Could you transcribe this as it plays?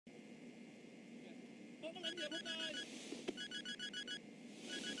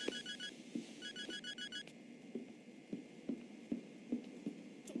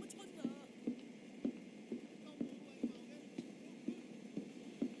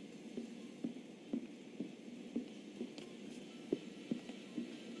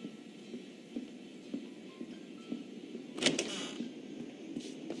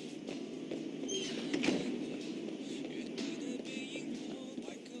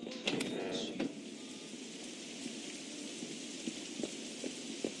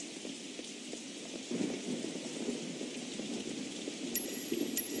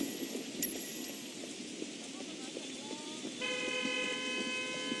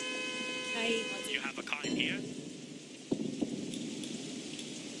You have a car in here?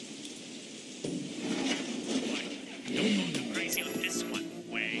 What? Don't go too crazy on this one,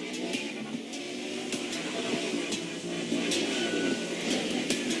 Wei.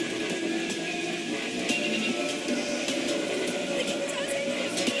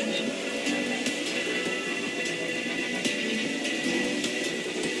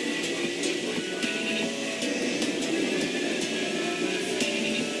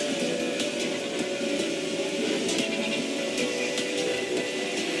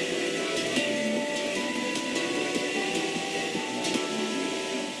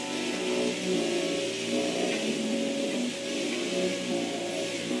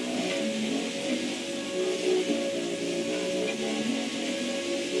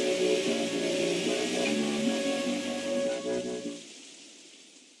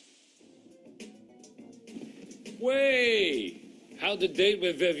 Wei! How'd the date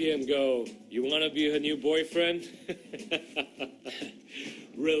with Vivienne go? You wanna be her new boyfriend?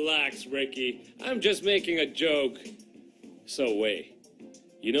 Relax, Ricky. I'm just making a joke. So, Wei,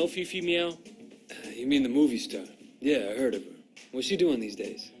 you know Fifi Meow? You mean the movie star? Yeah, I heard of her. What's she doing these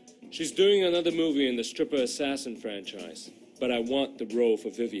days? She's doing another movie in the Stripper Assassin franchise. But I want the role for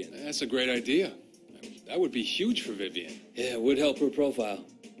Vivienne. That's a great idea. That would be huge for Vivienne. Yeah, it would help her profile.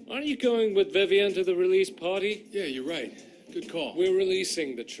 Aren't you going with Vivienne to the release party? Yeah, you're right. Good call. We're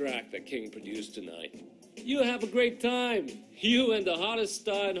releasing the track that King produced tonight. You have a great time. You and the hottest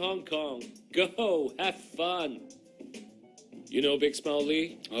star in Hong Kong. Go, have fun. You know Big Smile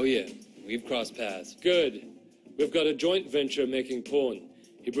Lee? Oh, yeah. We've crossed paths. Good. We've got a joint venture making porn.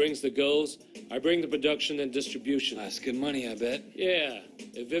 He brings the girls, I bring the production and distribution. That's good money, I bet. Yeah.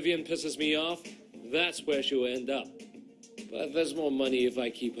 If Vivienne pisses me off, that's where she'll end up. But there's more money if I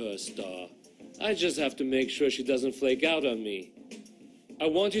keep her a star. I just have to make sure she doesn't flake out on me. I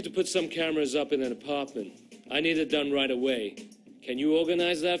want you to put some cameras up in an apartment. I need it done right away. Can you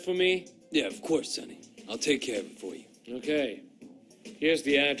organize that for me? Yeah, of course, Sonny. I'll take care of it for you. Okay. Here's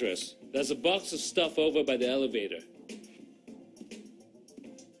the address. There's a box of stuff over by the elevator.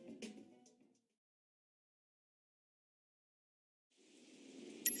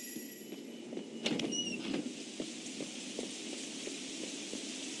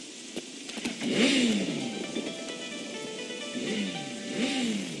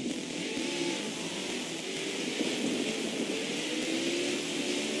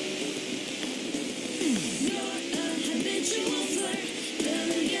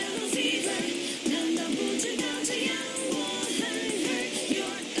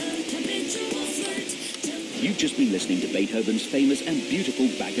 You've just been listening to Beethoven's famous and beautiful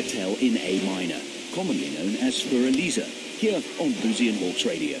Bagatelle in A minor, commonly known as Spiraliza, here on Boozy and Hawks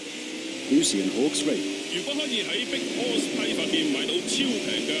Radio. Boozy and Hawks Radio. 如果可以喺 Big Boss 批發店買到超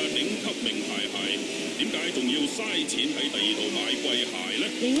平嘅頂級名牌鞋，點解仲要嘥錢喺第二度買貴鞋呢？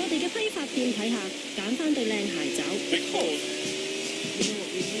嚟我哋嘅批發店睇下，揀翻對靚鞋找。Big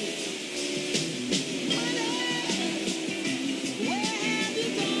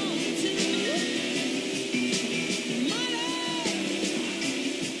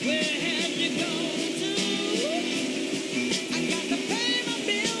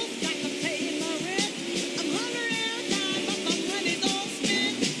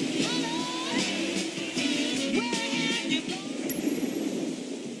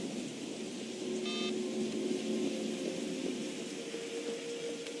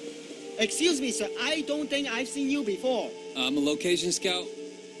me, sir. I don't think I've seen you before. I'm a location scout.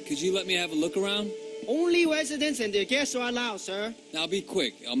 Could you let me have a look around? Only residents and their guests are allowed, sir. Now be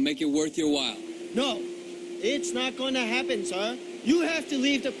quick. I'll make it worth your while. No, it's not going to happen, sir. You have to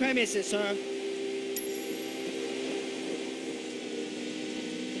leave the premises, sir.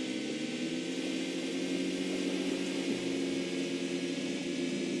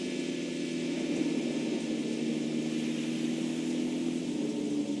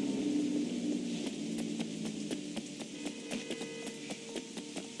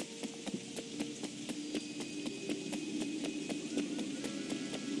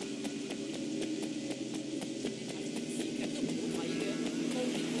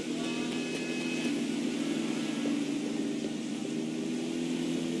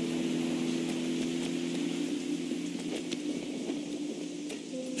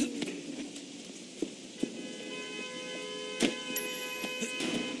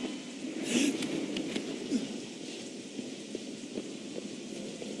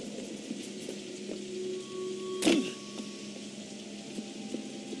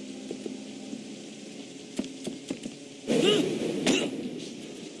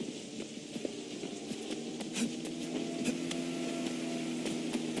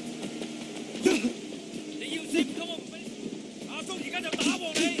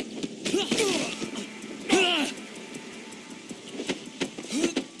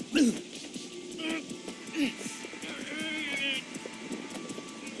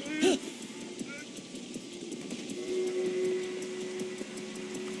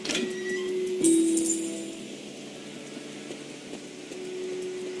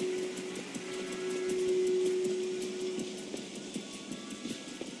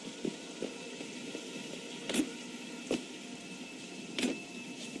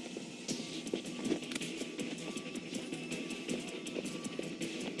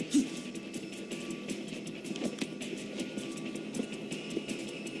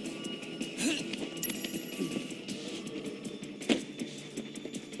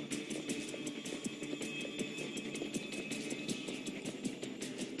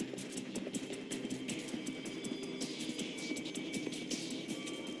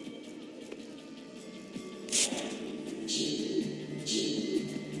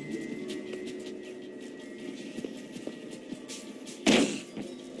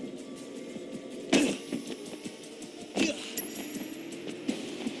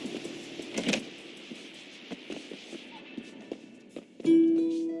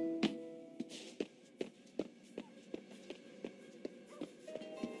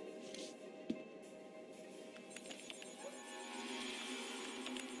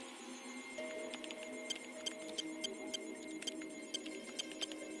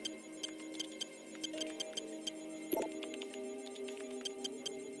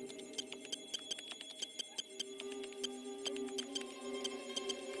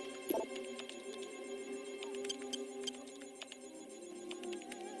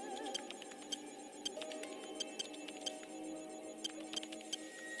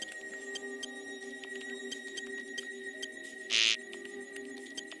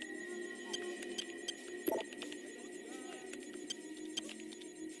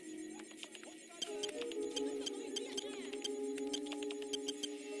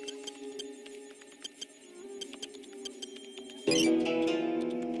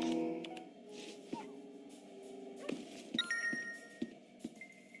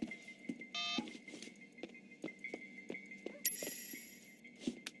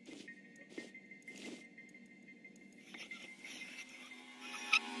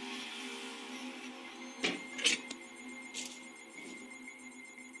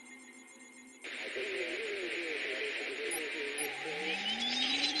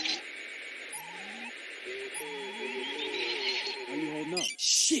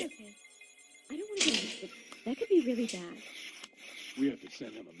 Shit! Okay. I don't want to get into it. That could be really bad. We have to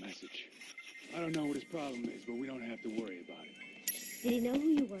send him a message. I don't know what his problem is, but we don't have to worry about it. Did he know who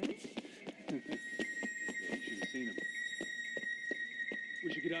you were? Yeah, you should have seen him.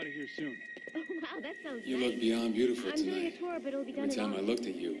 We should get out of here soon. Oh, wow, that sounds You nice. look beyond beautiful I'm doing a tonight. tour, but it'll be done Every in time I August. looked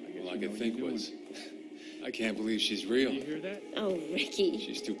at you, all I could think was, I can't believe she's real. You hear that? Oh, Ricky.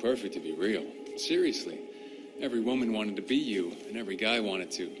 She's too perfect to be real. Seriously. Every woman wanted to be you, and every guy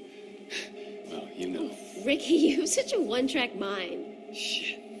wanted to. Well, you know. Ricky, you have such a one-track mind.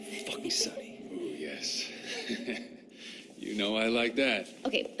 Shit. Fucking Sonny. Oh, yes. You know I like that.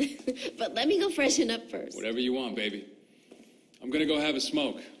 Okay, but let me go freshen up first. Whatever you want, baby. I'm gonna go have a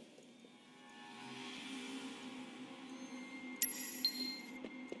smoke.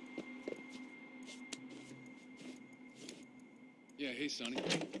 Yeah, hey, Sonny.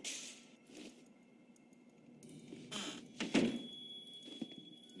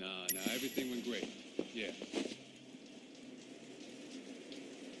 Nah, everything went great. Yeah.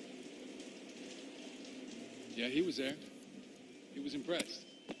 Yeah, he was there. He was impressed.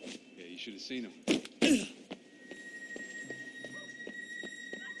 Yeah, you should have seen him.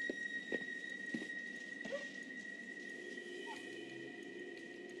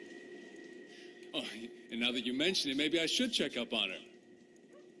 Oh, and now that you mention it, maybe I should check up on her.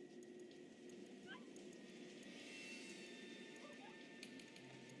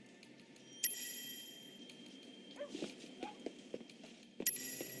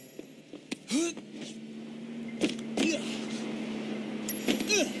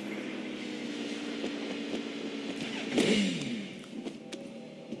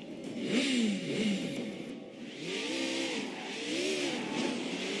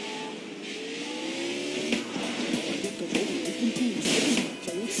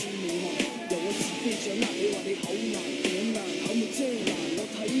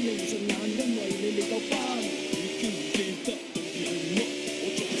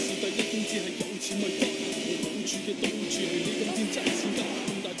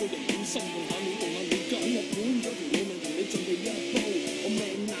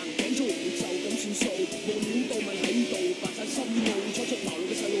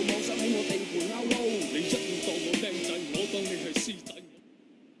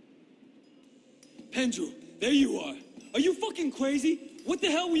 Andrew, there you are. Are you fucking crazy? What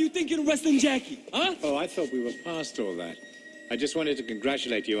the hell were you thinking of wrestling Jackie, huh? Oh, I thought we were past all that. I just wanted to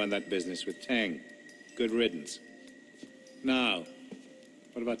congratulate you on that business with Tang. Good riddance. Now,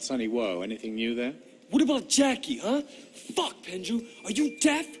 what about Sonny Wo? Anything new there? What about Jackie, huh? Fuck, Pendrew. Are you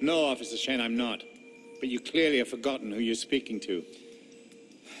deaf? No, Officer Shen, I'm not. But you clearly have forgotten who you're speaking to.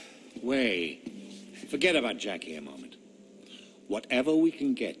 Wei, forget about Jackie a moment. Whatever we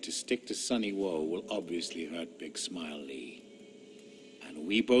can get to stick to Sonny Wo will obviously hurt Big Smile Lee. And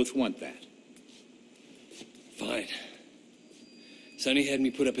we both want that. Fine. Sonny had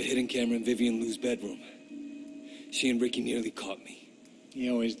me put up a hidden camera in Viviene Lu's bedroom. She and Ricky nearly caught me. He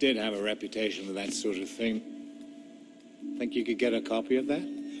always did have a reputation for that sort of thing. Think you could get a copy of that?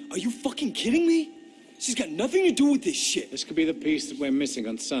 Are you fucking kidding me? She's got nothing to do with this shit. This could be the piece that we're missing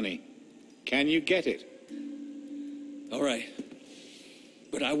on Sonny. Can you get it? All right.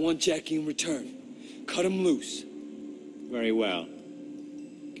 But I want Jackie in return. Cut him loose. Very well.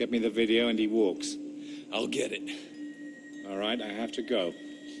 Get me the video and he walks. I'll get it. All right, I have to go.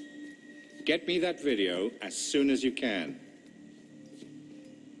 Get me that video as soon as you can.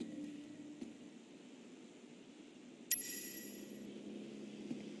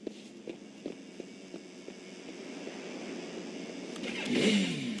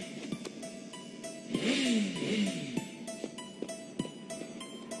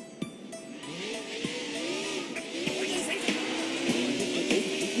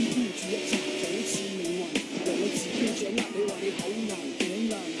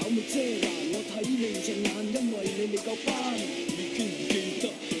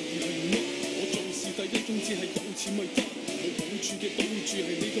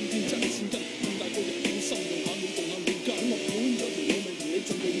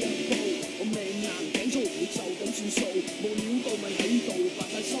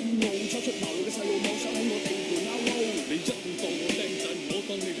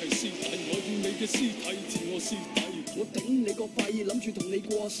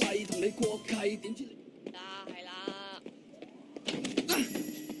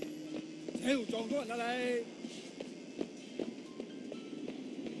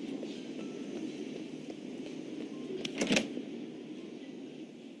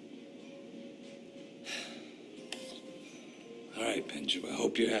 All right, Pendrew, I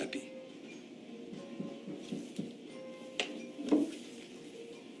hope you're happy.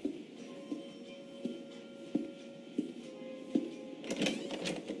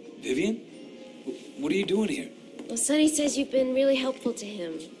 Vivian? What are you doing here? Well, Sonny says you've been really helpful to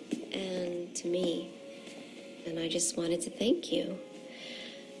him and to me. And I just wanted to thank you.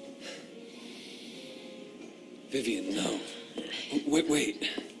 Vivian, no. Wait.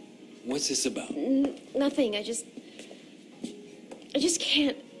 What's this about? Nothing. I just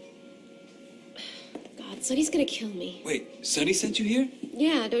can't. God, Sonny's gonna kill me. Wait, Sonny sent you here?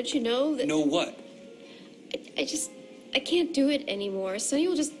 Yeah, don't you know that? Know what? I can't do it anymore. Sonny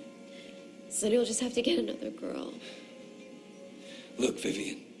will just have to get another girl. Look,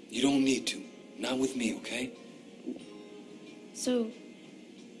 Vivian, you don't need to. Not with me, okay? So,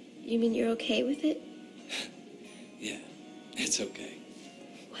 you mean you're okay with it? Yeah, it's okay.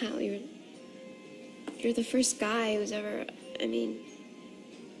 Wow, you're the first guy who's ever,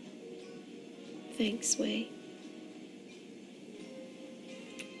 thanks, Wei.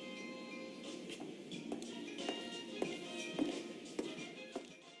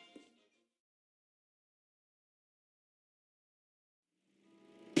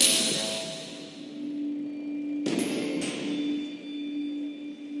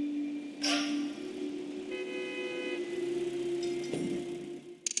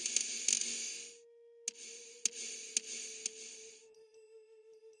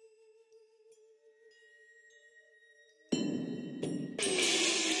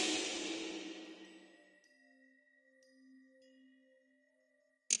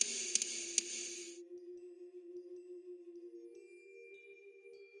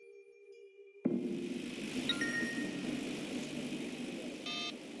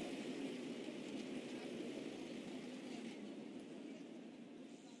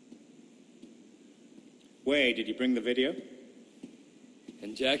 Wei, did you bring the video?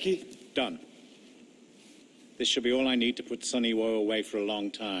 And Jackie? Done. This should be all I need to put Sonny Wo away for a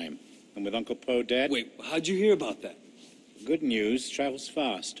long time. And with Uncle Po dead... Wait, how'd you hear about that? Good news travels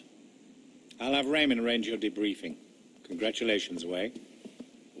fast. I'll have Raymond arrange your debriefing. Congratulations, Wei.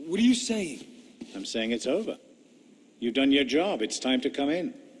 What are you saying? I'm saying it's over. You've done your job. It's time to come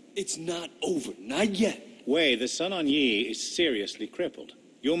in. It's not over. Not yet. Wei, the Sun on Yi is seriously crippled.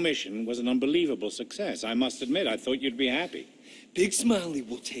 Your mission was an unbelievable success. I must admit, I thought you'd be happy. Big Smiley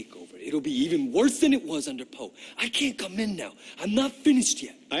will take over. It'll be even worse than it was under Poe. I can't come in now. I'm not finished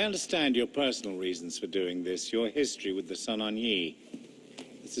yet. I understand your personal reasons for doing this, your history with the Sun on Yi.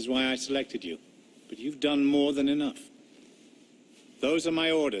 This is why I selected you. But you've done more than enough. Those are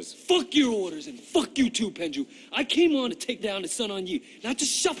my orders. Fuck your orders, and fuck you too, Penju. I came on to take down the Sun on Yi, not to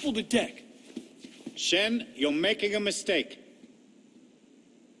shuffle the deck. Shen, you're making a mistake.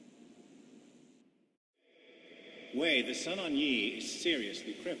 Wei, the Sun on Yi is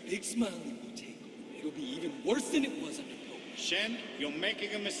seriously crippled. Big Smiley will take over. It'll be even worse than it was under Poe. Shen, you're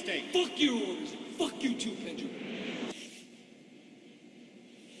making a mistake. Fuck your orders, and fuck you too, Penju.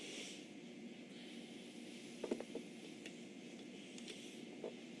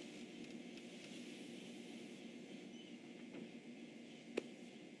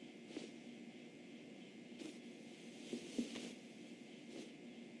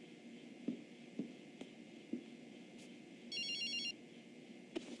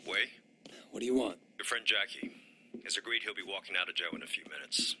 Wei? What do you want? Your friend Jackie has agreed he'll be walking out of jail in a few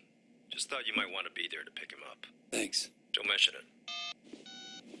minutes. Just thought you might want to be there to pick him up. Thanks. Don't mention it.